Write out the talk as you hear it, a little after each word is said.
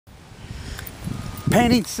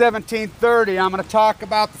Painting 1730. I'm going to talk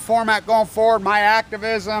about the format going forward, my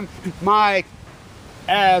activism,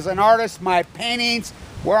 as an artist, my paintings,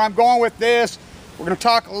 where I'm going with this. We're going to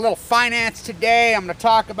talk a little finance today. I'm going to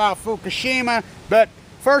talk about Fukushima, but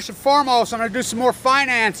first and foremost, I'm going to do some more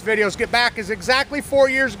finance videos. Get back, is exactly 4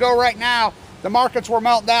 years ago right now, the markets were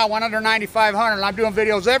melting down, went under 9,500, and I'm doing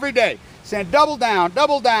videos every day saying double down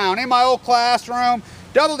in my old classroom,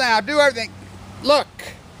 double down, do everything. Look,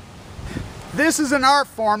 this is an art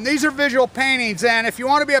form. These are visual paintings, and if you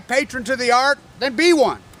want to be a patron to the art, then be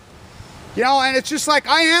one. You know, and it's just like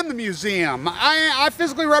I am the museum. I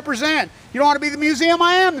physically represent. You don't want to be the museum?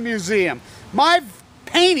 I am the museum. My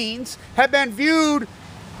paintings have been viewed,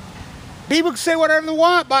 people can say whatever they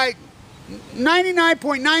want, by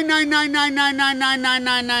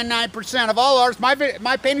 99.999999999% of all artists. My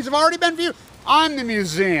paintings have already been viewed. I'm the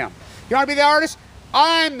museum. You want to be the artist?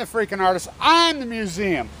 I'm the freaking artist. I'm the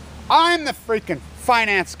museum. I'm the freaking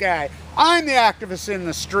finance guy. I'm the activist in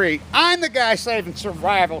the street. I'm the guy saving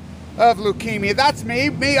survival of leukemia. That's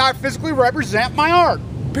me. I physically represent my art.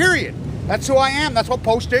 Period. That's who I am. That's what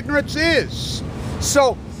post-ignorance is.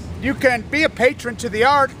 So you can be a patron to the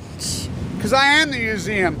art, because I am the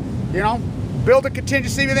museum. You know, build a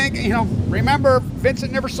contingency. You know, remember,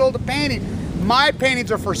 Vincent never sold a painting. My paintings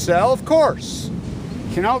are for sale, of course.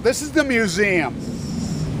 You know, this is the museum.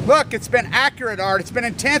 Look, it's been accurate art, it's been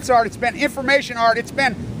intense art, it's been information art, it's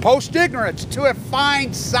been post-ignorance to a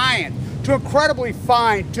fine science, to incredibly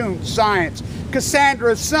fine-tuned science.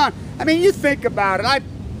 Cassandra's son. I mean, you think about it. I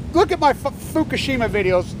look at my Fukushima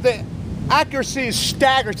videos. The accuracy is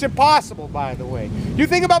staggering. It's impossible, by the way. You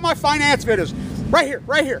think about my finance videos. Right here,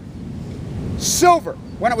 right here. Silver,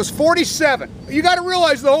 when it was 47. You got to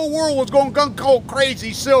realize the whole world was going gung-ho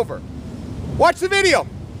crazy silver. Watch the video.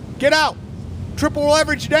 Get out. Triple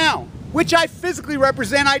leverage down, which I physically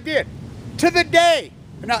represent. I did to the day.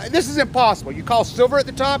 Now this is impossible. You call silver at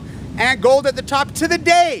the top and gold at the top to the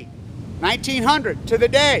day. 1900 to the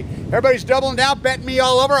day. Everybody's doubling down, betting me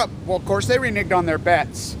all over. Well, of course they reneged on their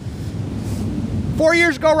bets. 4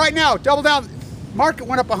 years ago right now, double down. Market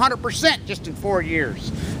went up 100% just in 4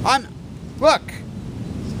 years. Look,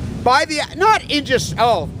 by the, not in just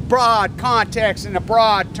broad context in a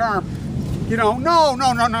broad term. You know, no,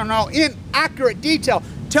 in accurate detail,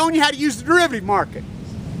 telling you how to use the derivative market.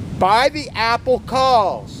 Buy the Apple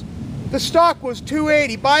calls. The stock was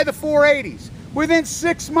 280, buy the 480s. Within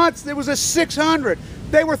 6 months, there was a 600.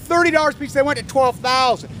 They were $30 a piece, they went to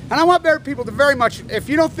 12,000. And I want people to very much, if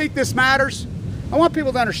you don't think this matters, I want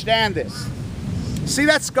people to understand this. See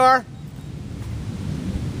that scar?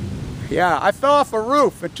 Yeah, I fell off a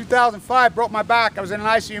roof in 2005, broke my back. I was in an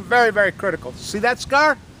ICU, very, very critical. See that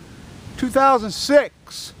scar?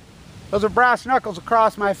 2006. Those are brass knuckles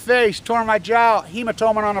across my face, tore my jaw,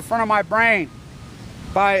 hematoma on the front of my brain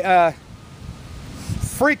by a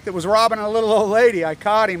freak that was robbing a little old lady. I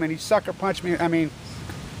caught him and he sucker punched me. I mean,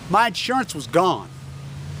 my insurance was gone.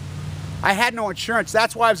 I had no insurance.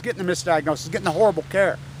 That's why I was getting the misdiagnosis, getting the horrible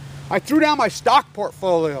care. I threw down my stock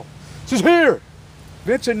portfolio. Says, here.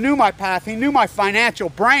 Vincent knew my path. He knew my financial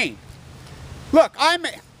brain. Look, I'm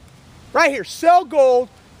right here. Sell gold.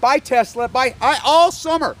 Buy Tesla, all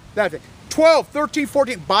summer, that thing, 12, 13,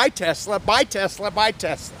 14, buy Tesla, buy Tesla, buy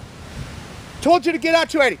Tesla. Told you to get out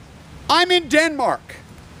 280. I'm in Denmark.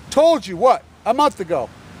 Told you what, a month ago.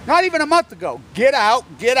 Not even a month ago. Get out,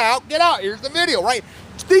 get out, get out. Here's the video, right?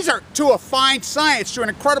 These are to a fine science, to an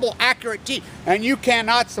incredible accurate team. And you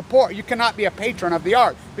cannot be a patron of the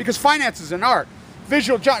art, because finance is an art.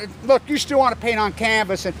 Visual, look, you still want to paint on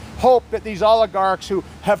canvas and hope that these oligarchs who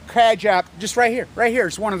have cash-apped, just right here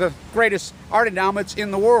is one of the greatest art endowments in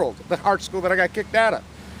the world, the art school that I got kicked out of.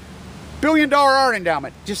 $1 billion art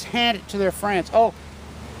endowment, just hand it to their friends. Oh,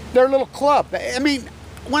 their little club. I mean,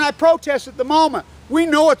 when I protest at the moment, we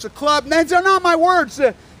know it's a club. These are not my words.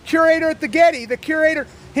 The curator at the Getty, the curator,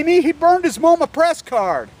 he burned his MoMA press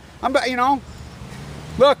card. You know,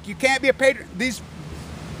 look, you can't be a patron. These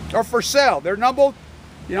are for sale. They're numbered.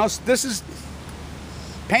 You know, this is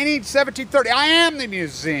painting 1730. I am the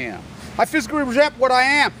museum. I physically represent what I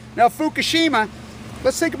am. Now, Fukushima,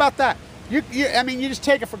 let's think about that. I mean, you just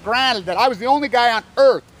take it for granted that I was the only guy on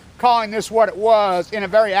earth calling this what it was in a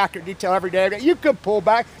very accurate detail every day. You could pull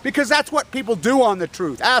back, because that's what people do on the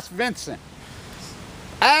truth. Ask Vincent.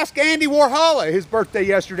 Ask Andy Warhol, his birthday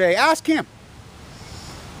yesterday. Ask him.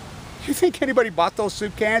 You think anybody bought those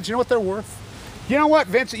soup cans? You know what they're worth? You know what,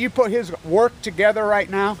 Vincent, you put his work together right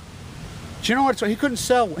now. Do you know what? So he couldn't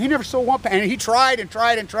sell. He never sold one painting. He tried and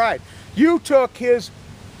tried and tried. You took his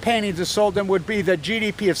paintings and sold them, would be the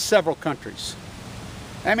GDP of several countries.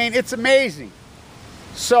 I mean, it's amazing.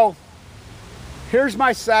 So Here's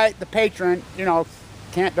my site, the patron, you know,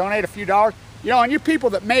 can't donate a few dollars. You know, and you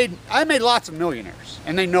people that I made lots of millionaires,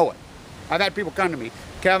 and they know it. I've had people come to me,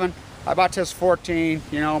 Kevin, I bought this 14,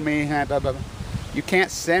 you know me, blah, blah, blah. You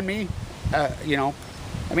can't send me, you know,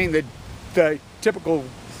 I mean, the typical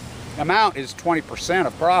amount is 20%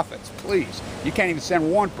 of profits, please. You can't even send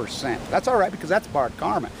 1%. That's all right, because that's barred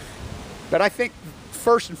karma. But I think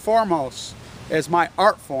first and foremost, as my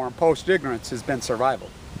art form, post-ignorance, has been survival.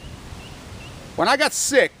 When I got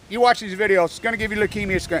sick, you watch these videos, it's going to give you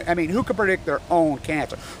leukemia. I mean, who could predict their own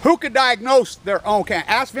cancer? Who could diagnose their own cancer?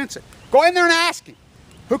 Ask Vincent. Go in there and ask him.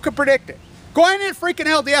 Who could predict it? Go in there freaking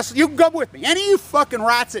LDS. You can go with me. Any of you fucking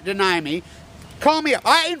rats that deny me, call me up.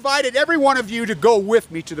 I invited every one of you to go with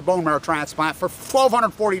me to the bone marrow transplant for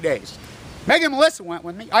 1,240 days. Megan and Melissa went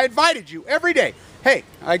with me. I invited you every day. Hey,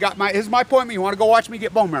 here's my appointment. You want to go watch me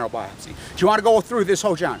get bone marrow biopsy? Do you want to go through this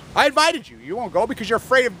whole genre? I invited you. You won't go because you're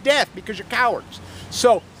afraid of death, because you're cowards.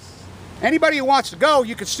 So anybody who wants to go,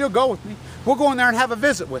 you can still go with me. We'll go in there and have a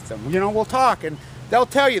visit with them. You know, we'll talk and they'll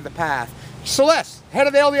tell you the path. Celeste, head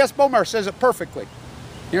of the LDS bone marrow, says it perfectly.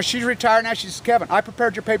 You know, she's retired now. She says, Kevin, I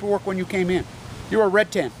prepared your paperwork when you came in. You were a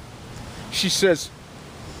red 10. She says,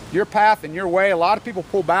 your path and your way, a lot of people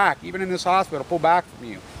pull back, even in this hospital, pull back from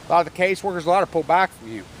you. A lot of the caseworkers, a lot of pull back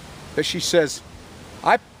from you. But she says,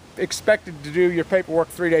 I expected to do your paperwork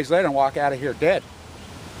 3 days later and walk out of here dead.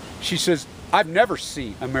 She says, I've never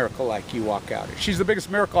seen a miracle like you walk out here. She's the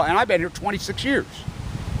biggest miracle, and I've been here 26 years.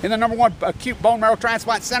 In the #1 acute bone marrow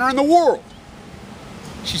transplant center in the world.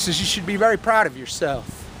 She says, you should be very proud of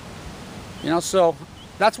yourself. You know, so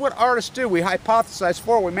that's what artists do. We hypothesize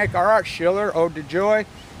forward. We make our art. Schiller, Ode to Joy.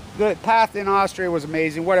 The path in Austria was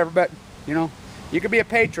amazing, whatever. But, you know, you could be a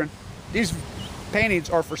patron. These paintings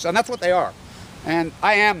are for sale. And that's what they are. And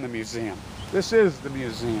I am the museum. This is the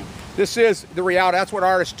museum. This is the reality. That's what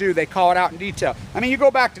artists do. They call it out in detail. I mean, you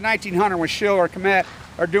go back to 1900 when Schiller and Comet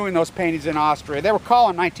are doing those paintings in Austria. They were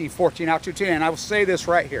calling 1914 out to 10. And I will say this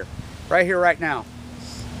right here, right now.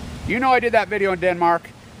 You know I did that video in Denmark,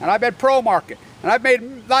 and I've been pro-market. And I've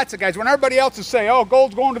made lots of guys. When everybody else is saying, oh,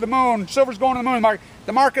 gold's going to the moon, silver's going to the moon,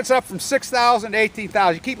 the market's up from 6,000 to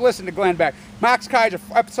 18,000. You keep listening to Glenn Beck. Max Kaiser,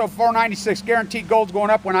 episode 496, guaranteed gold's going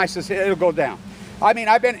up when I says it'll go down. I mean,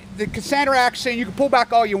 the Cassandra Act saying you can pull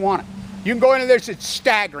back all you want. You can go into there, it's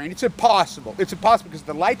staggering. It's impossible. It's impossible because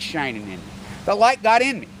the light's shining in me. The light got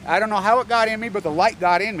in me. I don't know how it got in me, but the light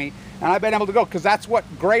got in me, and I've been able to go because that's what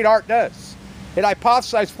great art does. It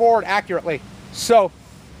hypothesizes forward accurately. So,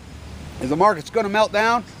 is the market's going to melt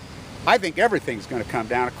down? I think everything's going to come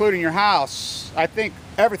down, including your house. I think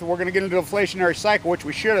everything. We're going to get into an inflationary cycle, which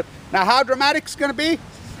we should have. Now, how dramatic it's going to be?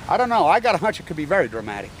 I don't know. I got a hunch it could be very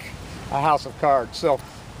dramatic, a house of cards. So,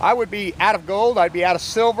 I would be out of gold. I'd be out of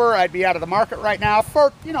silver. I'd be out of the market right now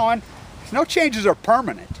for, you know, and no changes are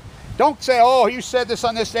permanent. Don't say, oh, you said this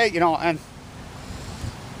on this date, you know, and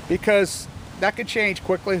because that could change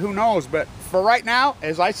quickly, who knows. But for right now,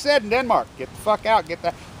 as I said in Denmark, get the fuck out, get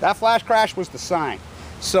that flash crash was the sign.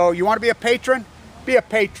 So you want to be a patron? Be a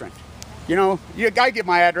patron. You know, you gotta get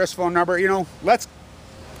my address, phone number, you know, want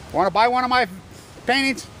to buy one of my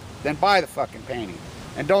paintings? Then buy the fucking painting.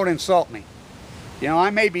 And don't insult me. You know, I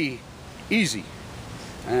may be easy,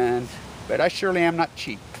 but I surely am not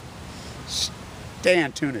cheap. Stay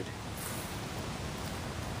tuned.